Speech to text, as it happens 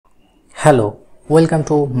Hello, welcome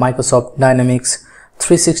to Microsoft Dynamics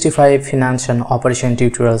 365 Finance and Operation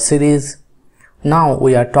tutorial series. Now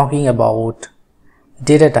we are talking about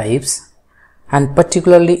data types, and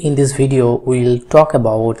particularly in this video we will talk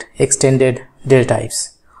about extended data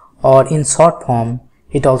types, or in short form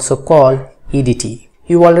it also called EDT.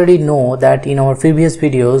 You already know that in our previous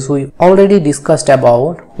videos we already discussed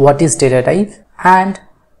about what is data type and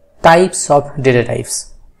types of data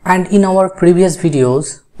types, and in our previous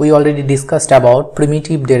videos we already discussed about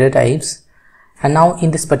primitive data types, and now in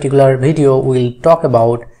this particular video we will talk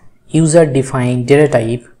about user defined data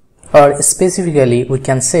type, or specifically we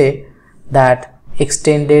can say that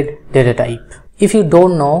extended data type. If you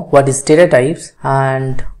don't know what is data types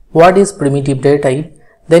and what is primitive data type,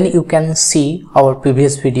 then you can see our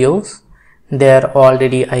previous videos. There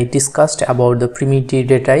already I discussed about the primitive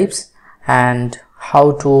data types and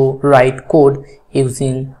how to write code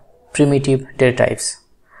using primitive data types.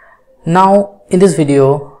 Now in this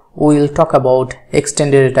video we will talk about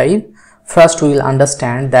extended data type. First we will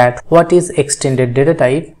understand that what is extended data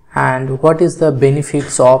type and what is the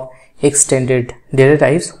benefits of extended data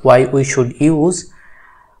types, why we should use.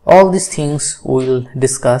 All these things we will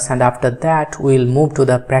discuss, and after that we will move to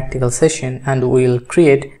the practical session and we will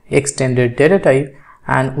create extended data type,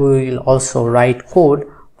 and we will also write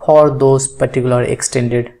code for those particular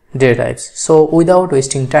extended data types. So without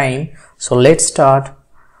wasting time, so let's start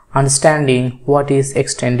understanding what is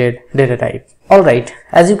extended data type. Alright,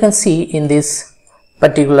 as you can see in this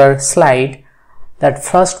particular slide, that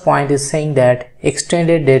first point is saying that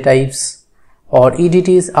extended data types or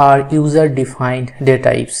EDTs are user defined data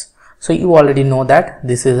types. So you already know that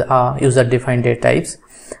this is a user defined data types,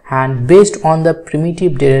 and based on the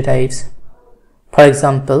primitive data types, for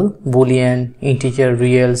example boolean, integer,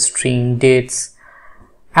 real, string, dates,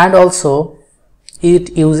 and also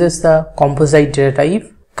it uses the composite data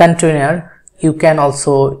type container. You can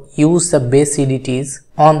also use the base EDTs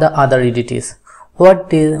on the other EDTs. What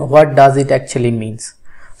does it actually means?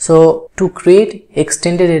 So to create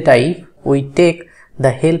extended data type, we take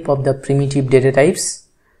the help of the primitive data types,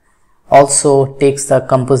 also takes the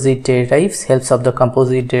composite data types, helps of the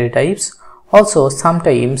composite data types. Also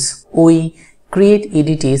sometimes we create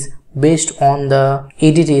EDTs based on the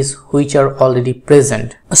EDTs which are already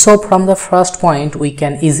present. So from the first point we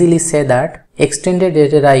can easily say that extended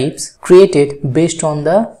data types created based on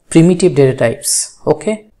the primitive data types.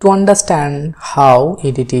 Okay, to understand how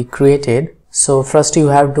EDT created, so first you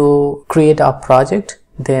have to create a project,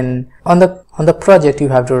 then on the project you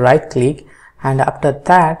have to right click, and after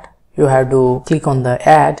that you have to click on the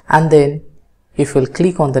add, and then if you will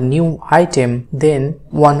click on the new item, then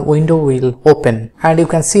one window will open, and you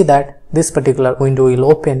can see that this particular window will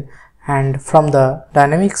open, and from the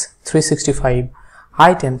Dynamics 365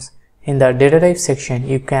 items in the data type section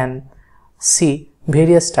you can see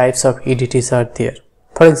various types of EDTs are there.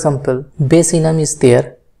 For example, base enum is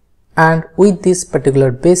there, and with this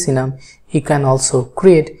particular base enum you can also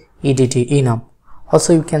create EDT enum.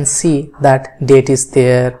 Also you can see that date is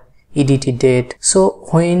there, EDT date. So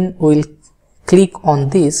when we'll click on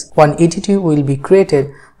this, one EDT will be created,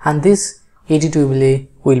 and this EDT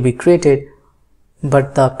will be created,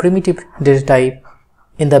 but the primitive data type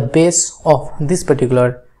in the base of this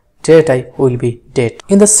particular data type will be date.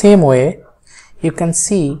 In the same way you can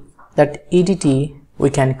see that EDT, we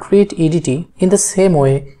can create EDT. In the same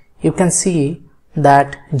way you can see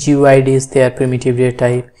that GUID is there, primitive data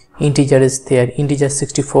type, integer is there, integer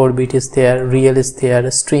 64-bit is there, real is there,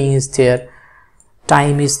 string is there,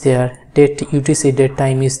 time is there, date UTC date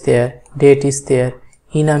time is there, date is there,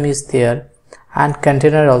 enum is there, and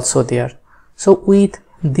container also there. So with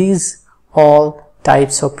these all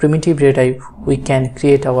types of primitive data type we can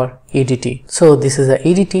create our EDT. So this is a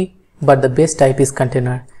EDT, but the base type is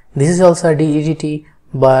container. This is also a EDT,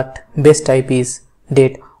 but base type is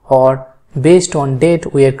date, or based on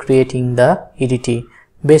date we are creating the EDT,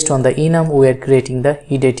 based on the enum we are creating the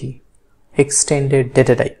EDT, extended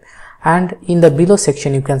data type. And in the below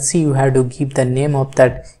section you can see you have to give the name of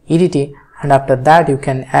that EDT, and after that you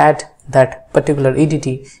can add that particular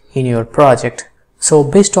EDT in your project. So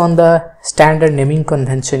based on the standard naming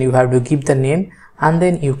convention you have to give the name and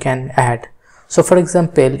then you can add. So for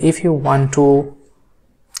example, if you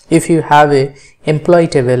have a employee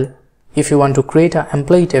table, if you want to create an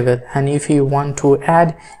employee table, and if you want to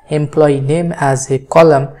add employee name as a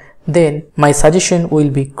column, then my suggestion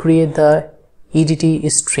will be create the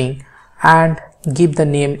EDT string and give the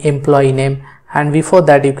name employee name, and before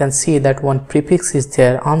that you can see that one prefix is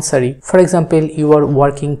there, Ansari. For example, you are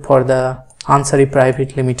working for the Ansari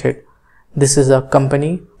Private Limited. This is a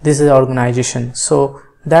company, this is an organization, so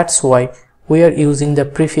that's why we are using the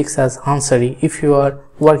prefix as answering. If you are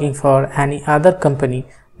working for any other company,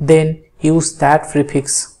 then use that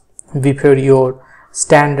prefix before your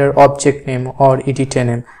standard object name or EDT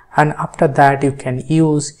name, and after that you can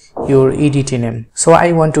use your EDT name. So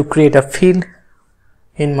I want to create a field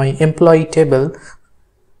in my employee table,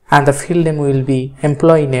 and the field name will be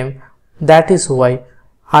employee name. That is why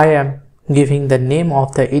I am giving the name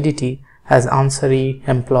of the EDT as answering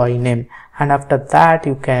employee name, and after that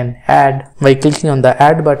you can add, by clicking on the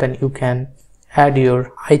add button, you can add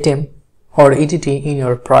your item or EDT in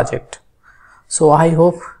your project. So I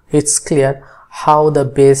hope it's clear how the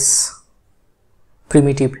base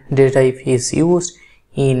primitive data type is used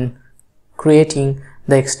in creating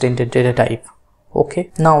the extended data type.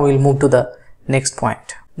 Okay, now we'll move to the next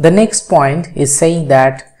point. The next point is saying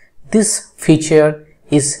that this feature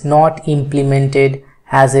is not implemented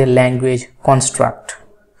as a language construct.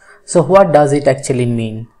 So what does it actually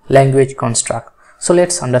mean, language construct? So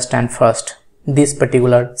let's understand first this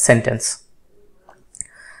particular sentence.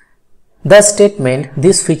 The statement,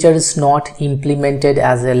 this feature is not implemented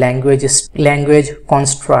as a language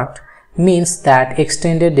construct, means that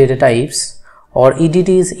extended data types or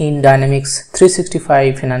EDTs in Dynamics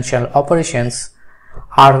 365 financial operations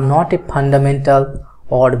are not a fundamental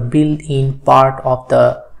or built-in part of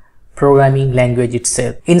the programming language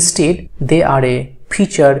itself. Instead, they are a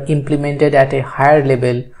feature implemented at a higher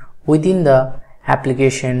level within the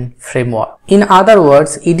application framework. In other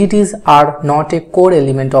words, EDTs are not a core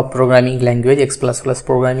element of programming language, X++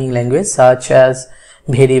 programming language, such as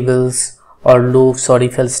variables or loops or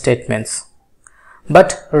if-else statements,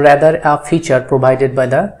 but rather a feature provided by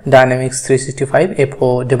the Dynamics 365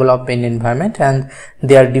 F&O development environment, and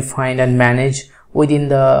they are defined and managed within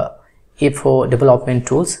the F&O development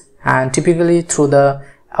tools, and typically through the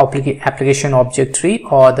application object tree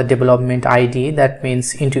or the development ID, that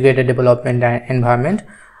means integrated development environment,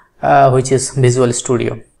 which is Visual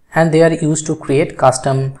Studio, and they are used to create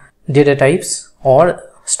custom data types or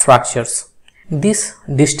structures. This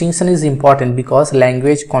distinction is important because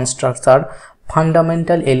language constructs are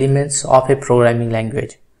fundamental elements of a programming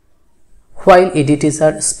language, while EDTs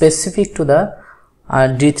are specific to the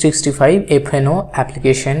D365 F&O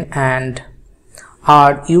application and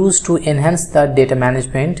are used to enhance the data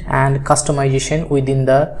management and customization within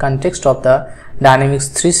the context of the Dynamics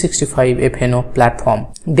 365 F&O platform.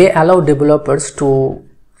 They allow developers to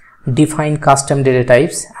define custom data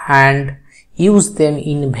types and use them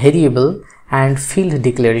in variable and field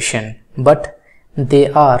declaration, but they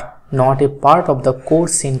are not a part of the core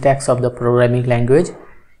syntax of the programming language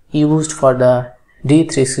used for the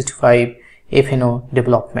D365 F&O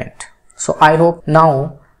development. So I hope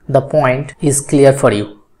now the point is clear for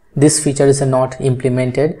you. This feature is not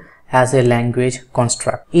implemented as a language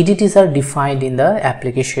construct. EDTs are defined in the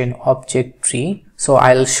application object tree. So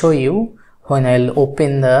I'll show you when I'll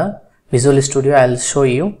open the Visual Studio. I'll show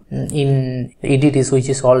you in EDTs which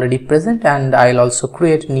is already present, and I'll also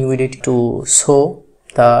create new EDT to show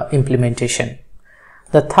the implementation.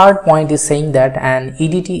 The third point is saying that an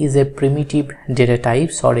EDT is a primitive data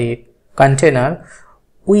type or a container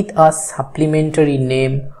with a supplementary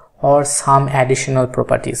name or some additional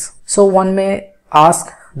properties. So one may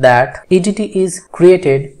ask that EDT is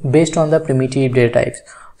created based on the primitive data types.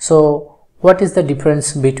 So what is the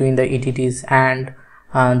difference between the EDTs and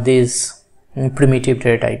this primitive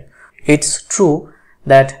data type? It's true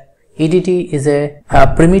that EDT is a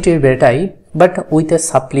primitive data type, but with a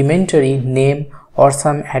supplementary name or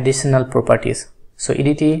some additional properties. So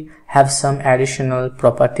EDT have some additional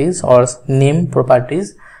properties or name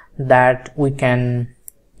properties that we can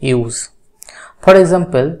use. For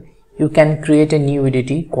example, you can create a new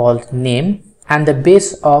EDT called name, and the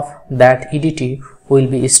base of that EDT will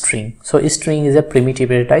be string. So string is a primitive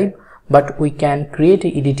data type, but we can create a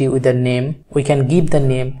EDT with a name. We can give the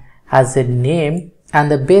name as a name, and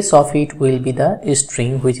the base of it will be the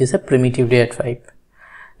string, which is a primitive data type.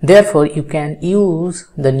 Therefore, you can use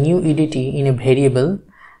the new EDT in a variable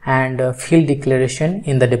and field declaration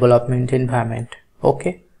in the development environment.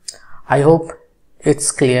 Okay, I hope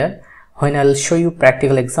it's clear. When I'll show you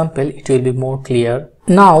practical example, it will be more clear.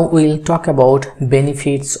 Now we'll talk about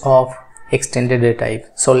benefits of extended data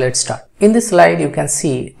type. So let's start. In this slide, you can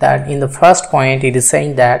see that in the first point, it is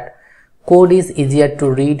saying that code is easier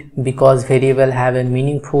to read because variable have a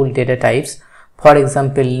meaningful data types. For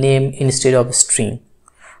example, name instead of string.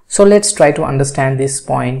 So let's try to understand this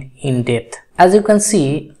point in depth. As you can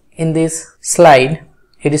see in this slide,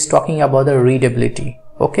 it is talking about the readability.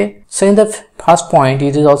 Okay, so in the first point,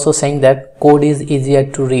 it is also saying that code is easier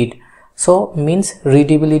to read. So means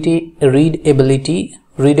readability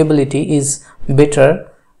is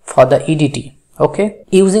better for the EDT. Okay,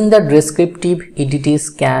 using the descriptive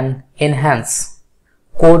EDTs can enhance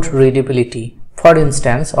code readability. For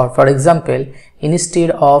instance, or for example,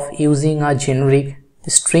 instead of using a generic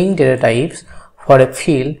string data types for a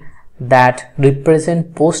field that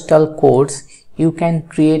represent postal codes, you can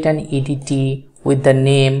create an EDT with the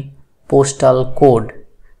name postal code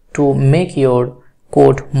to make your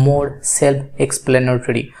code more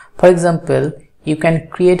self-explanatory. For example, you can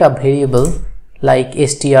create a variable like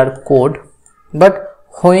str code, but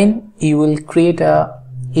when you will create a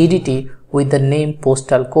EDT with the name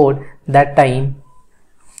postal code, that time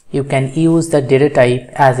you can use the data type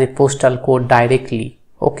as a postal code directly.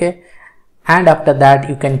 Okay, and after that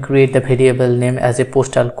you can create the variable name as a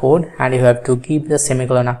postal code, and you have to give the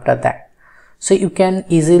semicolon after that. So you can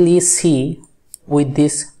easily see with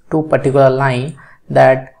this two particular line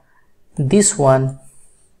that this one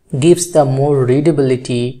gives the more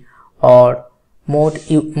readability or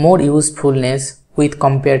more usefulness with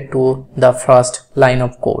compared to the first line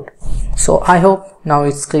of code. So I hope now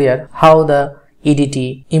it's clear how the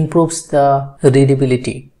EDT improves the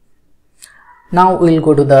readability. Now we'll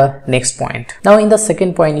go to the next point. Now in the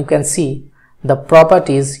second point, you can see the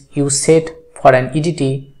properties you set for an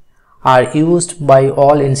EDT are used by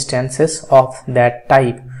all instances of that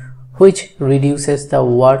type, which reduces the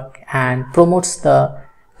work and promotes the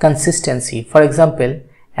consistency. For example,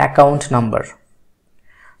 account number.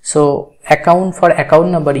 So for account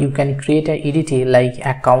number, you can create an EDT like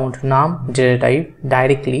account num data type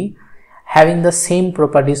directly, having the same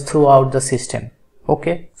properties throughout the system.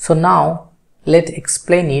 Okay, so now let's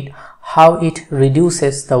explain it, how it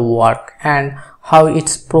reduces the work and how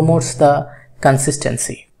it promotes the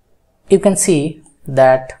consistency. You can see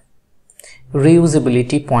that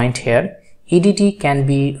reusability point here. EDT can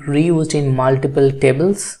be reused in multiple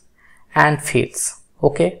tables and fields.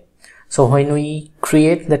 Okay, so when we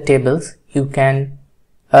create the tables, you can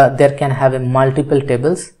there can have a multiple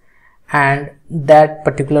tables, and that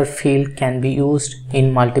particular field can be used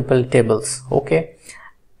in multiple tables. Okay,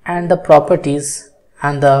 and the properties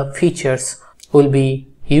and the features will be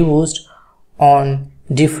used on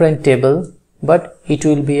different table, but it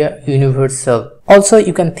will be a universal. Also,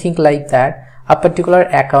 you can think like that a particular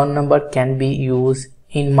account number can be used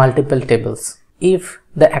in multiple tables. If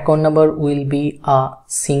the account number will be a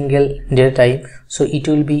single data type, so it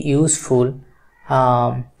will be useful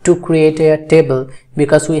to create a table,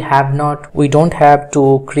 because we don't have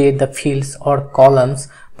to create the fields or columns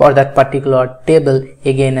for that particular table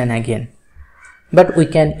again and again, but we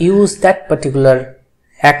can use that particular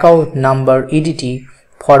account number EDT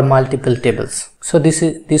for multiple tables. So this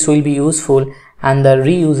will be useful, and the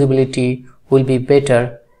reusability will be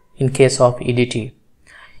better in case of EDT.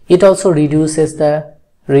 It also reduces the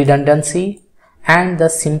redundancy and the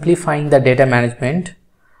simplifying the data management.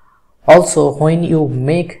 Also, when you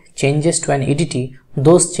make changes to an EDT,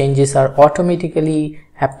 those changes are automatically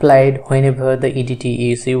applied whenever the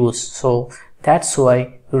EDT is used. So that's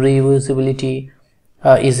why reusability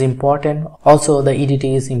is important. Also, the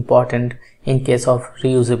EDT is important in case of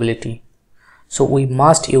reusability. So we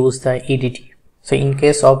must use the EDT. So in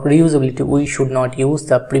case of reusability, we should not use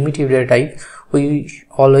the primitive data type. We should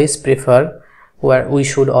always prefer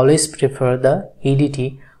the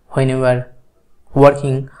EDT when we are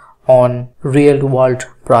working on real world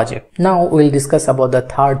project. Now we'll discuss about the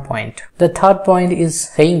third point. The third point is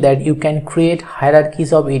saying that you can create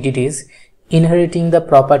hierarchies of EDTs, inheriting the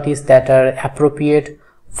properties that are appropriate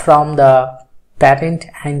from the parent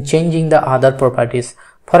and changing the other properties.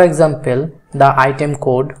 For example, the item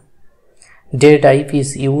code data type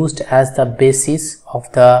is used as the basis of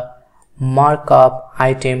the markup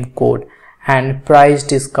item code and price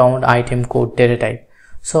discount item code data type.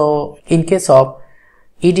 So in case of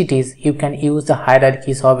EDTs, you can use the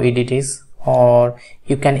hierarchies of EDTs, or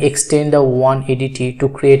you can extend the one EDT to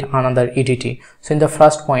create another EDT. So in the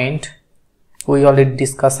first point, we already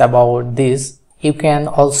discussed about this. You can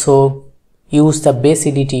also use the base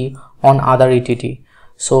EDT on other EDT.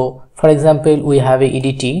 So for example, we have a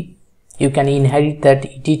EDT, you can inherit that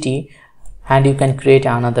EDT and you can create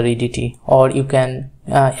another EDT, or you can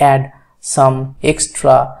add some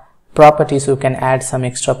extra properties. You can add some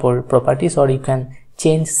extra properties, or you can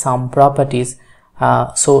change some properties.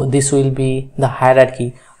 So this will be the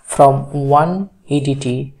hierarchy. From one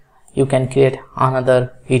EDT you can create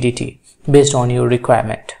another EDT based on your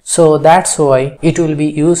requirement. So that's why it will be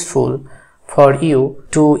useful for you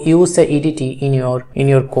to use the EDT in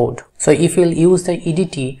your code. So if you'll use the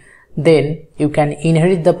EDT, then you can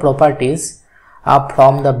inherit the properties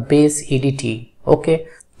from the base EDT. Okay,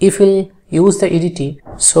 if you'll use the EDT,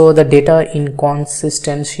 so the data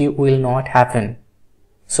inconsistency will not happen.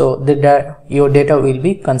 so your data will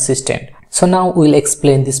be consistent. So now we'll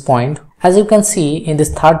explain this point. As you can see in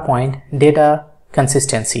this third point, data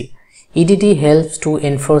consistency. EDT helps to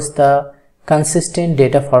enforce the consistent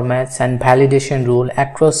data formats and validation rule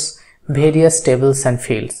across various tables and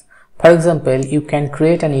fields. For example, you can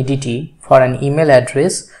create an EDT for an email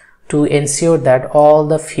address to ensure that all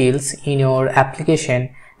the fields in your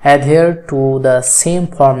application adhere to the same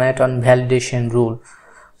format on validation rule.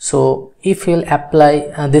 So if you'll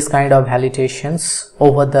apply this kind of validations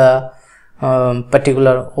over the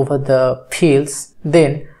over the fields,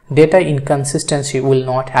 then data inconsistency will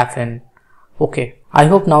not happen. Okay, I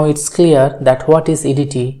hope now it's clear that what is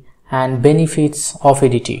EDT and benefits of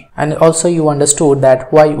EDT, and also you understood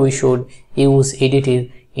that why we should use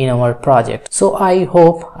EDT in our project. So I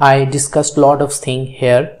hope I discussed lots of things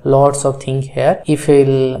here. If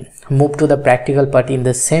we'll move to the practical part in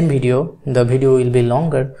the same video, the video will be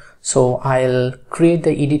longer, so I'll create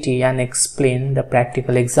the EDT and explain the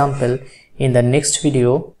practical example in the next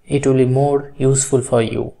video. It will be more useful for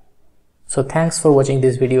you. So thanks for watching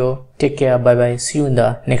this video. Take care. Bye bye. See you in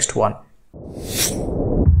the next one.